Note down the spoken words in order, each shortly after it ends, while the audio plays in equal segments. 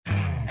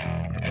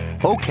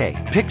Okay,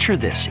 picture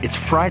this. It's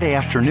Friday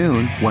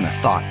afternoon when a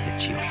thought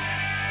hits you.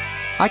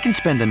 I can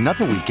spend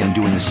another weekend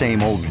doing the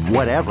same old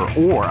whatever,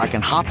 or I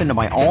can hop into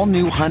my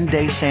all-new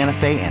Hyundai Santa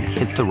Fe and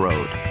hit the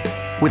road.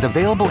 With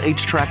available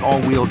H-Track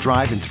all-wheel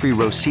drive and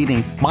 3-row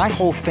seating, my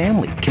whole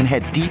family can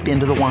head deep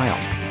into the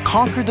wild.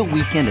 Conquer the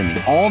weekend in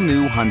the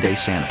all-new Hyundai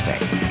Santa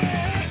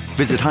Fe.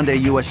 Visit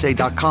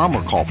HyundaiUSA.com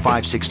or call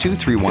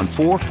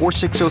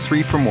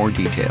 562-314-4603 for more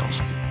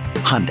details.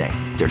 Hyundai,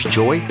 there's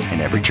joy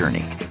in every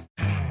journey.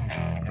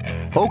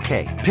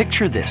 Okay,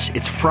 picture this.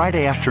 It's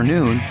Friday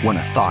afternoon when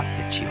a thought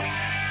hits you.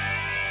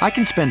 I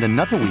can spend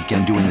another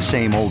weekend doing the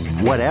same old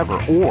whatever,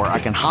 or I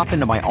can hop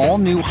into my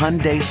all-new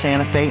Hyundai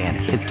Santa Fe and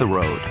hit the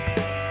road.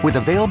 With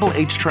available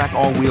H-Track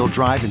all-wheel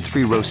drive and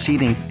 3-row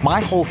seating, my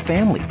whole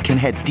family can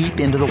head deep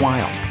into the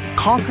wild.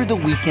 Conquer the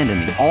weekend in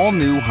the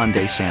all-new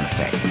Hyundai Santa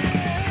Fe.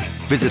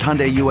 Visit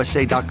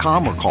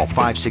HyundaiUSA.com or call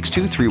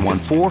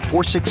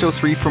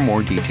 562-314-4603 for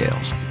more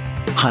details.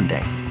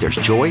 Hyundai, there's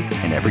joy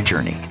in every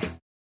journey.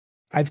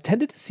 I've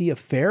tended to see a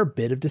fair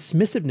bit of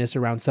dismissiveness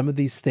around some of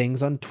these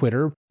things on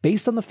Twitter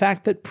based on the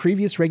fact that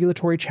previous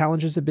regulatory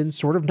challenges have been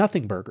sort of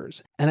nothing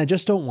burgers, and I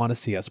just don't want to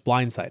see us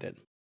blindsided.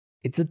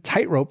 It's a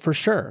tightrope for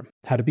sure,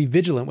 how to be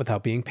vigilant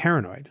without being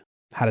paranoid,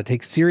 how to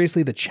take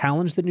seriously the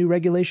challenge that new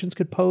regulations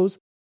could pose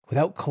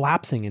without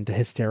collapsing into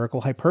hysterical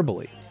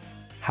hyperbole,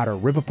 how to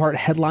rip apart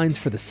headlines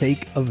for the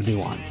sake of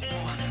nuance.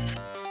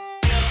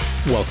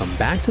 Welcome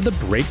back to The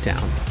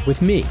Breakdown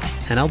with me,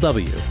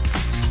 NLW.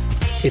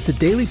 It's a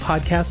daily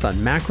podcast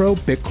on macro,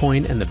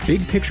 Bitcoin, and the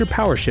big picture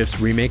power shifts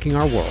remaking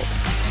our world.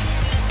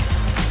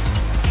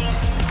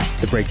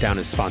 The Breakdown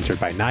is sponsored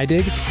by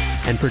NYDIG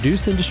and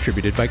produced and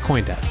distributed by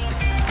CoinDesk.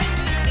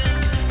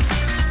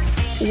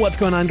 What's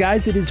going on,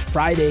 guys? It is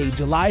Friday,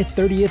 July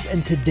 30th,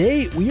 and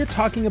today we are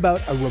talking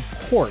about a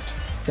report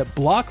that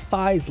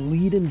BlockFi's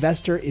lead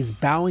investor is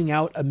bowing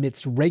out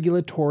amidst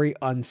regulatory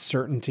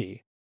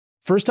uncertainty.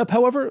 First up,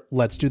 however,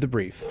 let's do the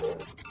brief.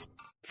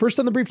 First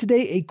on the brief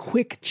today, a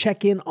quick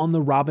check-in on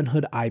the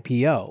Robinhood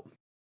IPO.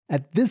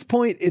 At this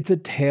point, it's a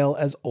tale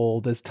as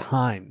old as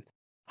time.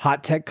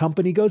 Hot tech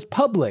company goes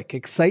public,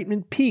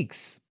 excitement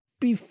peaks.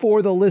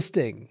 Before the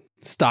listing,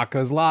 stock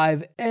goes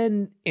live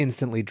and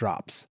instantly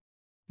drops.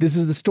 This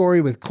is the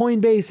story with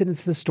Coinbase, and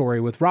it's the story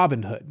with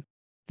Robinhood.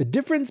 The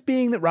difference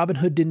being that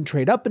Robinhood didn't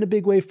trade up in a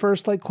big way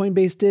first like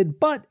Coinbase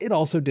did, but it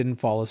also didn't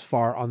fall as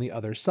far on the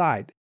other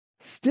side.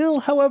 Still,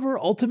 however,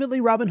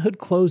 ultimately Robinhood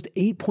closed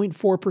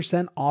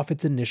 8.4% off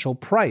its initial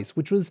price,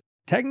 which was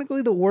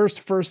technically the worst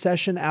first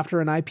session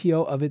after an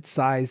IPO of its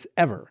size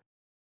ever.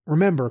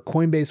 Remember,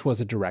 Coinbase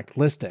was a direct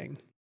listing.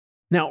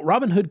 Now,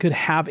 Robinhood could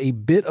have a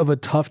bit of a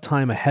tough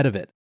time ahead of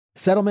it.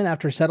 Settlement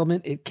after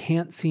settlement, it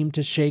can't seem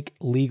to shake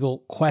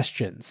legal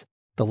questions.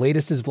 The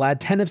latest is Vlad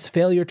Tenev's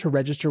failure to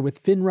register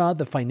with FINRA,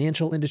 the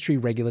Financial Industry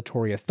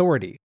Regulatory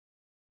Authority.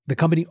 The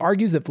company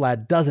argues that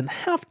Vlad doesn't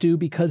have to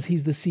because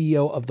he's the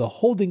CEO of the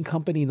holding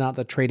company, not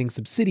the trading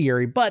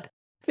subsidiary, but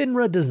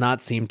FINRA does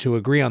not seem to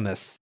agree on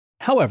this.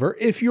 However,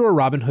 if you're a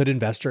Robinhood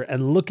investor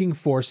and looking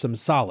for some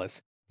solace,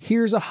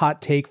 here's a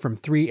hot take from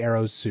Three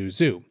Arrows Su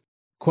Zhu.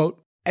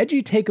 Quote,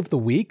 edgy take of the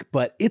week,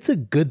 but it's a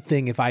good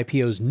thing if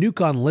IPOs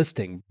nuke on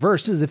listing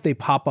versus if they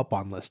pop up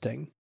on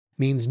listing.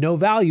 Means no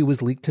value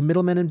is leaked to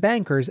middlemen and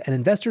bankers, and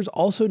investors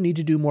also need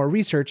to do more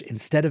research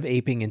instead of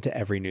aping into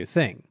every new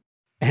thing.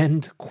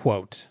 End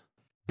quote.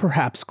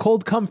 Perhaps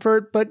cold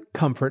comfort, but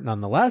comfort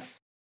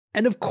nonetheless.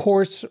 And of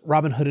course,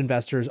 Robinhood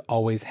investors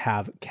always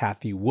have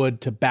Cathie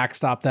Wood to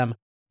backstop them.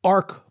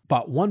 ARK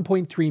bought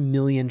 1.3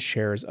 million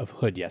shares of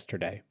Hood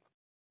yesterday.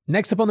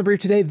 Next up on the brief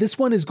today, this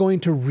one is going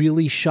to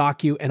really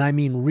shock you, and I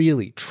mean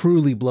really,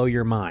 truly blow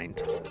your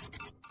mind.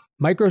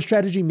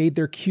 MicroStrategy made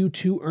their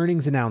Q2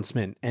 earnings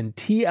announcement, and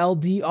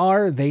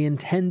TLDR, they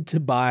intend to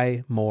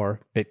buy more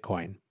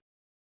Bitcoin.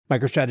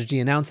 MicroStrategy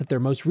announced that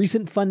their most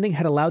recent funding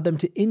had allowed them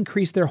to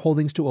increase their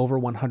holdings to over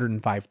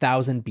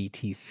 105,000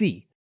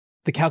 BTC.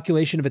 The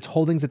calculation of its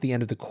holdings at the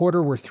end of the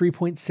quarter were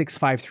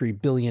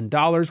 $3.653 billion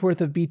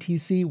worth of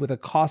BTC with a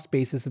cost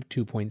basis of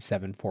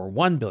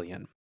 $2.741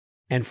 billion.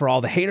 And for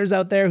all the haters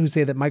out there who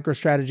say that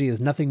MicroStrategy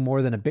is nothing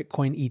more than a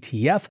Bitcoin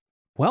ETF,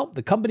 well,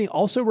 the company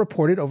also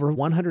reported over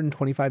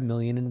 $125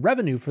 million in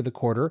revenue for the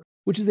quarter,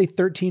 which is a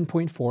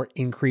 13.4%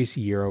 increase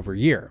year over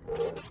year.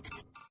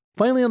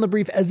 Finally on the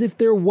brief, as if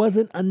there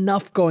wasn't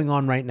enough going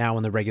on right now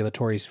in the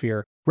regulatory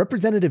sphere,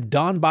 Representative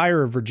Don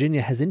Beyer of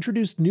Virginia has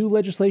introduced new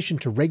legislation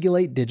to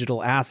regulate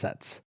digital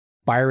assets.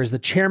 Beyer is the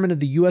chairman of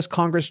the U.S.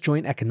 Congress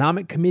Joint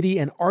Economic Committee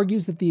and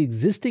argues that the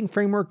existing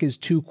framework is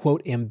too,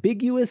 quote,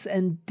 ambiguous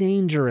and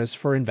dangerous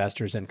for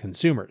investors and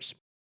consumers.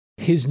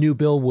 His new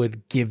bill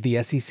would give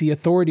the SEC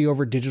authority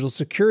over digital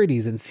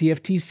securities and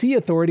CFTC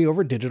authority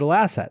over digital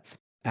assets.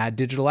 Add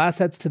digital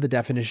assets to the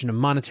definition of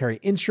monetary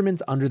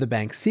instruments under the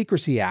Bank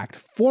Secrecy Act,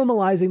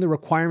 formalizing the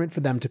requirement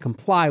for them to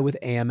comply with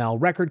AML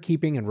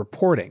record-keeping and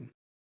reporting.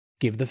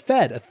 Give the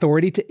Fed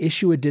authority to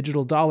issue a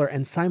digital dollar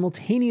and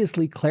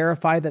simultaneously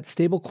clarify that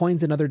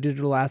stablecoins and other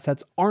digital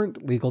assets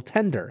aren't legal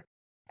tender.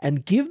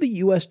 And give the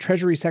U.S.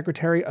 Treasury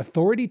Secretary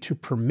authority to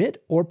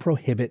permit or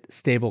prohibit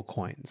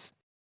stablecoins.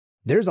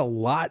 There's a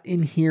lot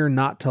in here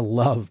not to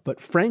love, but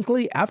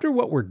frankly, after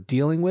what we're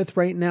dealing with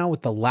right now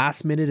with the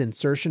last-minute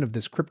insertion of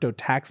this crypto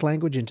tax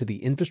language into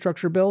the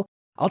infrastructure bill,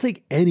 I'll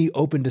take any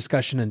open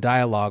discussion and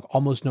dialogue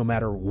almost no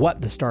matter what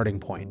the starting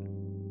point.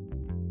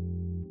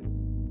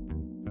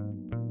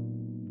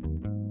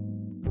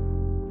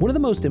 One of the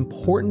most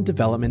important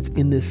developments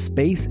in this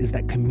space is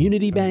that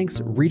community banks,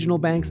 regional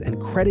banks, and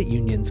credit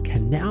unions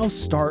can now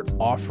start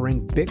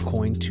offering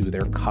Bitcoin to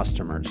their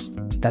customers.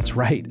 That's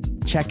right,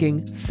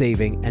 checking,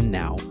 saving, and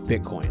now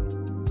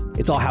Bitcoin.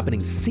 It's all happening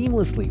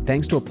seamlessly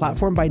thanks to a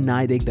platform by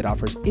NYDIG that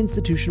offers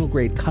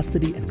institutional-grade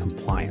custody and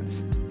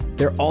compliance.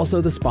 They're also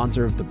the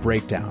sponsor of The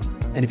Breakdown.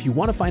 And if you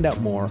want to find out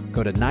more,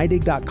 go to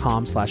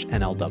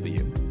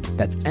NYDIG.com/NLW.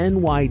 That's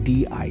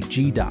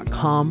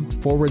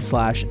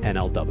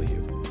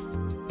NYDIG.com/NLW.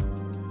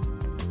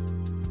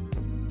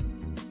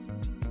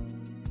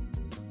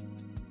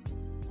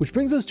 Which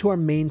brings us to our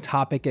main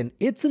topic, and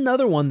it's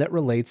another one that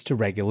relates to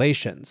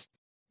regulations.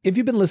 If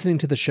you've been listening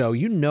to the show,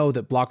 you know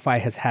that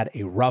BlockFi has had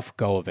a rough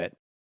go of it.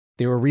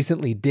 They were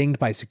recently dinged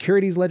by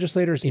securities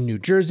legislators in New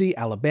Jersey,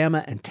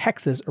 Alabama, and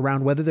Texas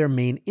around whether their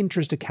main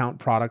interest account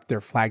product,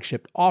 their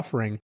flagship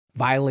offering,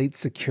 violates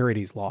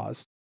securities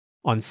laws.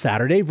 On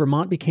Saturday,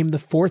 Vermont became the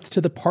fourth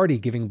to the party,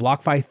 giving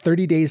BlockFi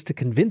 30 days to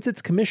convince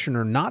its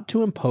commissioner not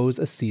to impose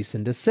a cease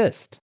and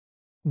desist.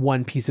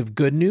 One piece of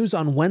good news,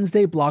 on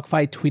Wednesday,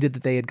 BlockFi tweeted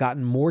that they had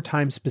gotten more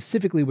time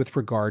specifically with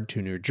regard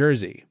to New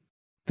Jersey.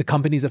 The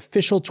company's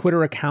official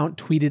Twitter account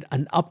tweeted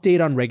an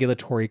update on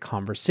regulatory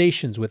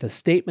conversations with a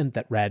statement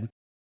that read,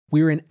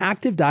 "We are in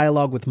active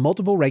dialogue with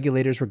multiple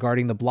regulators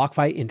regarding the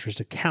BlockFi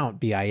interest account,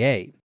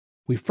 BIA.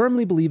 We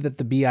firmly believe that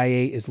the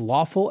BIA is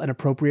lawful and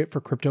appropriate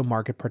for crypto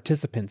market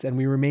participants, and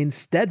we remain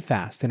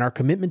steadfast in our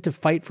commitment to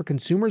fight for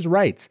consumers'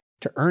 rights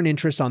to earn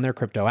interest on their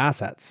crypto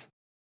assets."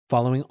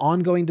 Following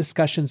ongoing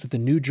discussions with the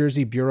New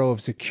Jersey Bureau of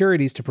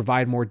Securities to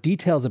provide more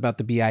details about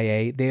the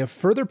BIA, they have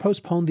further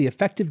postponed the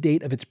effective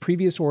date of its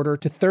previous order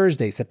to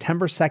Thursday,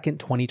 September 2nd,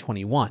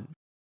 2021.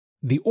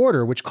 The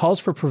order, which calls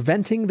for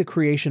preventing the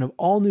creation of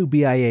all new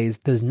BIAs,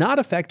 does not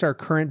affect our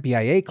current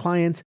BIA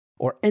clients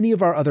or any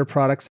of our other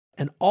products,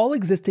 and all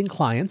existing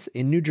clients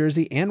in New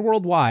Jersey and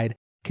worldwide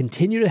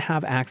continue to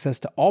have access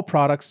to all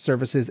products,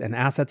 services, and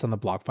assets on the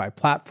BlockFi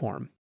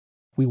platform.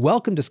 We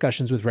welcome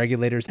discussions with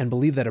regulators and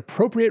believe that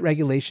appropriate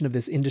regulation of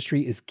this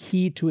industry is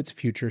key to its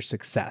future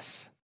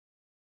success.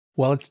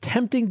 While it's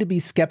tempting to be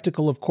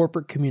skeptical of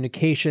corporate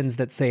communications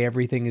that say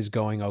everything is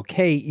going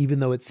okay,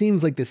 even though it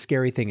seems like this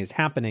scary thing is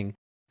happening,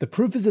 the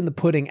proof is in the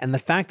pudding, and the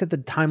fact that the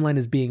timeline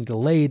is being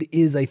delayed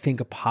is, I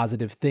think, a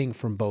positive thing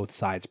from both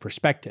sides'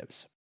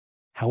 perspectives.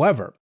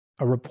 However,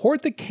 a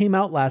report that came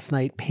out last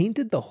night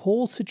painted the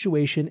whole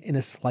situation in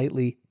a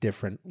slightly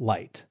different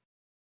light.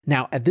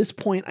 Now, at this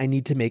point, I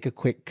need to make a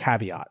quick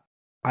caveat.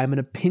 I'm an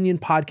opinion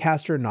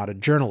podcaster, not a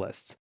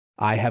journalist.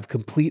 I have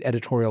complete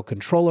editorial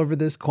control over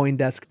this.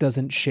 CoinDesk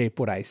doesn't shape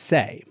what I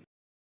say.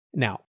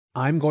 Now,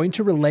 I'm going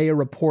to relay a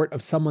report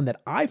of someone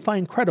that I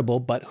find credible,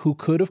 but who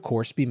could, of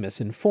course, be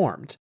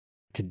misinformed.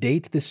 To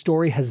date, this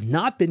story has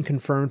not been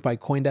confirmed by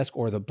CoinDesk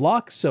or The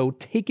Block, so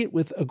take it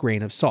with a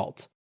grain of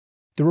salt.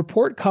 The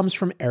report comes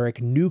from Eric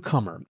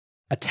Newcomer,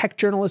 a tech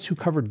journalist who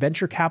covered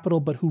venture capital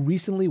but who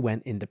recently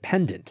went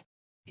independent.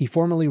 He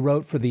formerly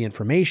wrote for The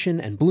Information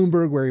and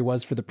Bloomberg, where he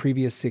was for the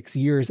previous 6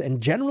 years,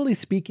 and generally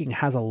speaking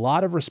has a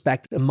lot of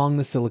respect among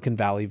the Silicon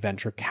Valley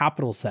venture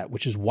capital set,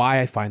 which is why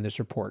I find this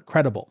report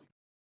credible.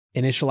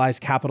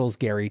 Initialized Capital's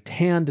Gary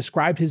Tan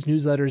described his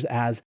newsletters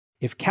as,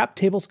 "If cap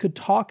tables could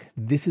talk,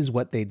 this is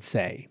what they'd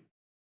say."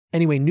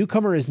 Anyway,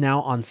 Newcomer is now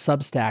on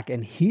Substack,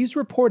 and he's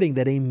reporting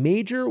that a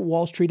major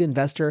Wall Street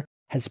investor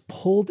has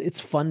pulled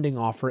its funding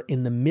offer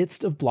in the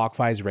midst of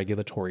BlockFi's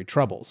regulatory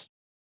troubles.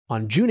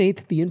 On June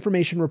 8th, The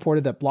Information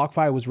reported that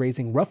BlockFi was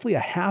raising roughly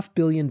 $500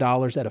 million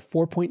at a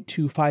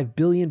 $4.25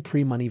 billion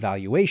pre-money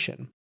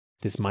valuation.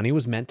 This money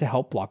was meant to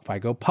help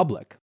BlockFi go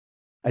public.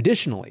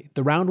 Additionally,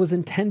 the round was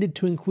intended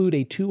to include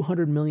a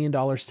 $200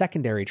 million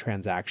secondary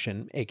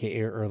transaction,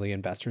 aka early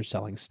investors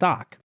selling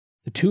stock.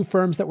 The two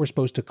firms that were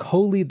supposed to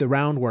co-lead the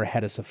round were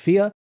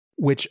Hedosophia,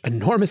 which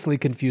enormously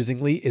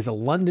confusingly is a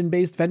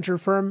London-based venture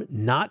firm,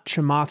 not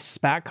Chamath's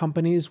SPAC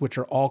companies, which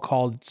are all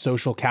called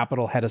Social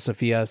Capital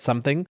Hedosophia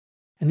something.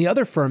 And the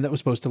other firm that was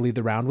supposed to lead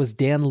the round was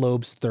Dan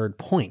Loeb's Third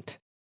Point.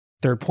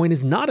 Third Point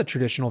is not a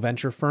traditional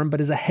venture firm, but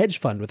is a hedge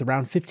fund with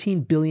around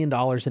 $15 billion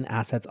in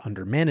assets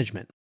under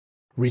management.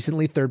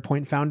 Recently, Third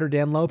Point founder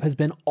Dan Loeb has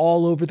been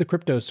all over the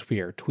crypto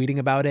sphere, tweeting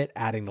about it,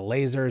 adding the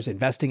lasers,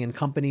 investing in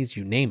companies,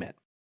 you name it.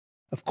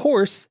 Of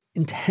course,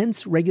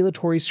 intense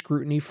regulatory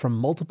scrutiny from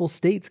multiple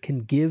states can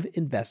give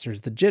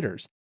investors the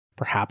jitters,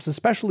 perhaps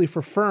especially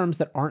for firms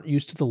that aren't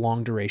used to the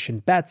long-duration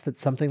bets that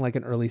something like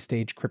an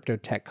early-stage crypto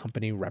tech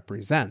company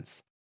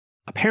represents.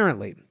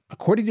 Apparently,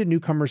 according to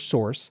Newcomer's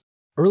source,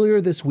 earlier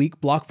this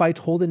week, BlockFi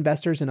told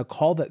investors in a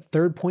call that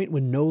Third Point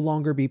would no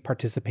longer be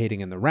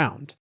participating in the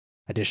round.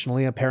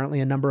 Additionally,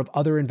 apparently a number of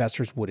other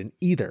investors wouldn't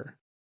either.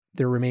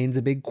 There remains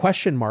a big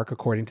question mark,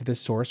 according to this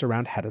source,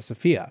 around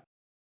Hedosophia.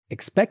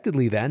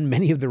 Expectedly then,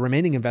 many of the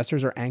remaining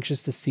investors are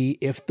anxious to see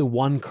if the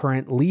one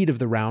current lead of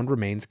the round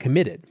remains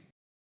committed.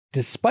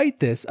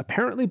 Despite this,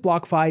 apparently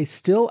BlockFi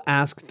still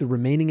asked the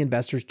remaining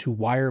investors to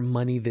wire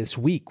money this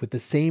week with the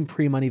same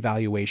pre-money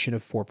valuation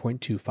of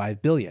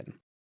 $4.25 billion.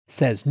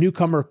 Says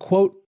Newcomer,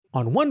 quote,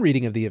 "On one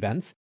reading of the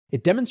events,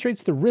 it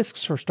demonstrates the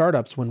risks for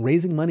startups when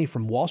raising money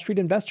from Wall Street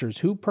investors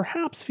who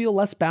perhaps feel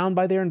less bound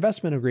by their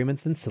investment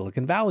agreements than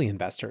Silicon Valley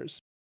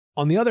investors.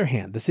 On the other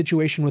hand, the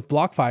situation with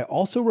BlockFi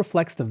also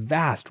reflects the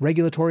vast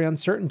regulatory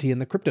uncertainty in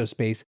the crypto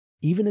space,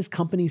 even as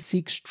companies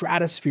seek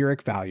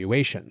stratospheric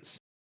valuations."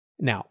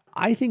 Now,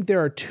 I think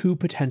there are two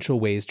potential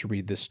ways to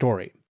read this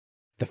story.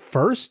 The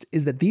first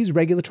is that these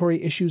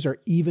regulatory issues are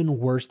even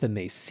worse than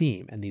they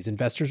seem, and these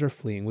investors are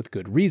fleeing with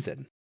good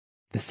reason.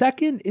 The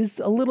second is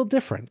a little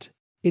different.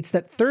 It's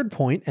that Third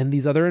Point and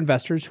these other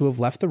investors who have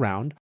left the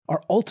round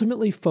are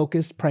ultimately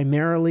focused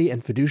primarily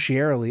and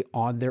fiduciarily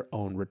on their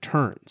own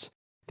returns.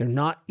 They're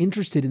not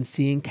interested in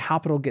seeing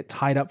capital get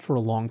tied up for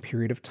a long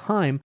period of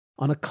time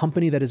on a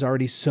company that is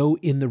already so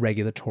in the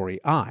regulatory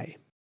eye.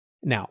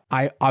 Now,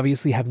 I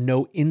obviously have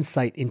no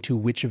insight into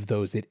which of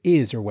those it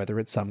is or whether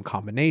it's some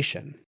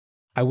combination.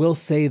 I will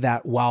say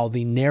that while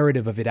the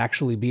narrative of it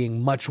actually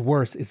being much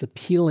worse is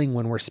appealing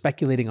when we're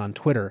speculating on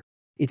Twitter,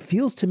 it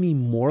feels to me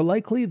more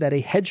likely that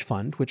a hedge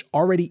fund, which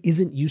already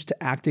isn't used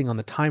to acting on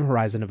the time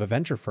horizon of a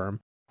venture firm,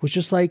 was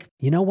just like,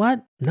 you know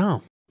what?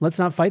 No, let's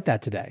not fight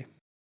that today.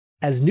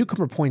 As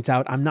Newcomer points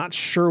out, I'm not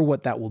sure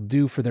what that will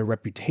do for their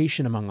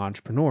reputation among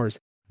entrepreneurs,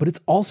 but it's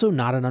also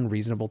not an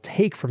unreasonable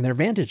take from their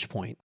vantage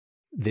point.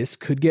 This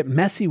could get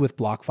messy with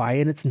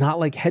BlockFi, and it's not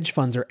like hedge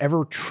funds are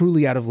ever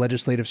truly out of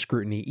legislative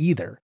scrutiny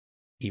either.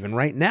 Even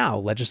right now,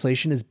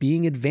 legislation is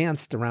being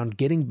advanced around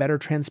getting better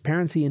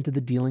transparency into the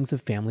dealings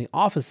of family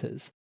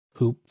offices,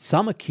 who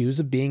some accuse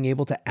of being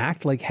able to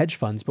act like hedge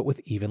funds but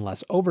with even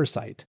less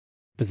oversight.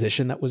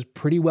 Position that was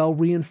pretty well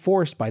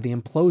reinforced by the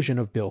implosion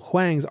of Bill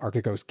Hwang's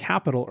Archegos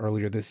Capital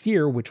earlier this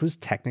year, which was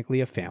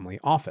technically a family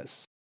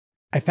office.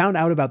 I found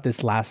out about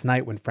this last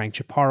night when Frank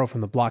Chaparro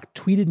from The Block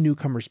tweeted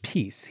Newcomer's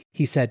piece.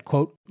 He said,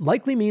 quote,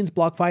 "Likely means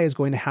BlockFi is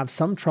going to have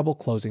some trouble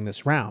closing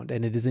this round,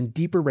 and it is in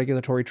deeper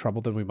regulatory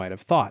trouble than we might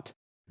have thought.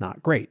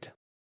 Not great."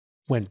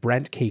 When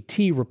Brent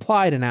KT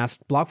replied and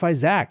asked, "BlockFi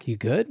Zach, you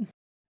good?"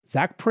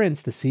 Zach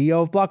Prince, the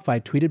CEO of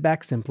BlockFi, tweeted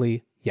back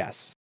simply,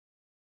 "Yes."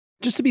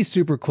 Just to be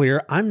super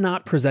clear, I'm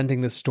not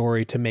presenting this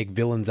story to make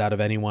villains out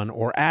of anyone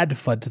or add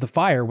FUD to the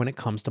fire when it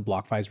comes to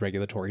BlockFi's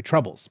regulatory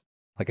troubles.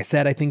 Like I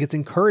said, I think it's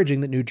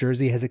encouraging that New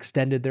Jersey has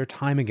extended their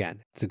time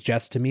again. It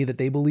suggests to me that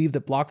they believe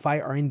that BlockFi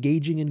are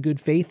engaging in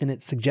good faith, and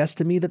it suggests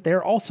to me that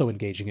they're also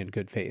engaging in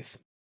good faith.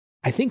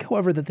 I think,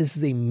 however, that this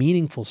is a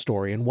meaningful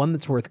story and one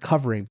that's worth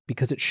covering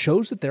because it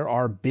shows that there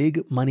are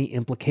big money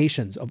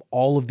implications of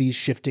all of these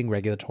shifting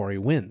regulatory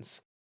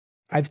winds.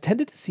 I've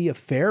tended to see a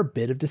fair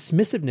bit of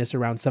dismissiveness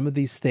around some of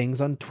these things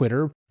on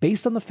Twitter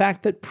based on the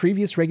fact that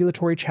previous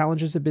regulatory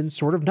challenges have been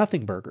sort of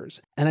nothing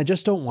burgers, and I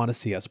just don't want to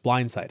see us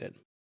blindsided.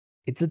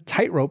 It's a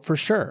tightrope for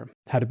sure,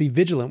 how to be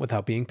vigilant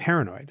without being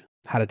paranoid,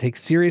 how to take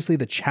seriously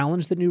the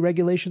challenge that new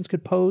regulations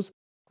could pose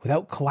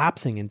without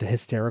collapsing into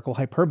hysterical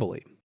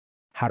hyperbole,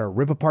 how to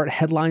rip apart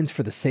headlines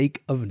for the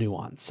sake of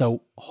nuance.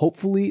 So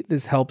hopefully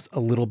this helps a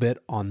little bit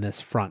on this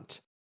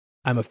front.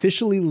 I'm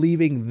officially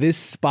leaving this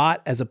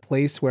spot as a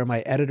place where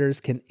my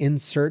editors can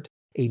insert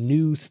a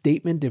new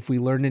statement if we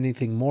learn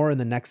anything more in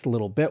the next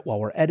little bit while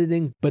we're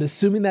editing. But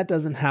assuming that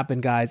doesn't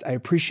happen, guys, I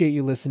appreciate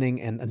you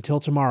listening. And until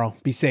tomorrow,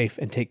 be safe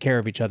and take care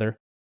of each other.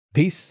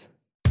 Peace.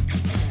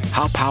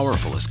 How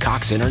powerful is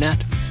Cox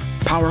Internet?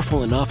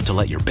 Powerful enough to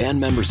let your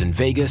band members in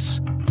Vegas,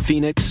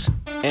 Phoenix,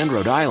 and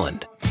Rhode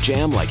Island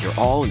jam like you're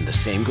all in the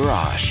same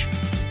garage.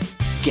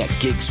 Get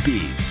gig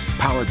speeds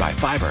powered by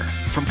fiber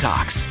from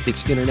Cox.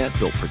 It's internet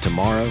built for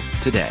tomorrow,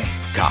 today.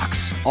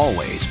 Cox,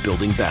 always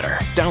building better.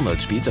 Download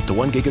speeds up to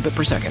 1 gigabit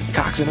per second.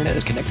 Cox Internet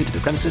is connected to the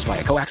premises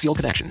via coaxial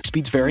connection.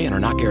 Speeds vary and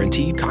are not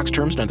guaranteed. Cox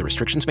terms and other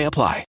restrictions may apply.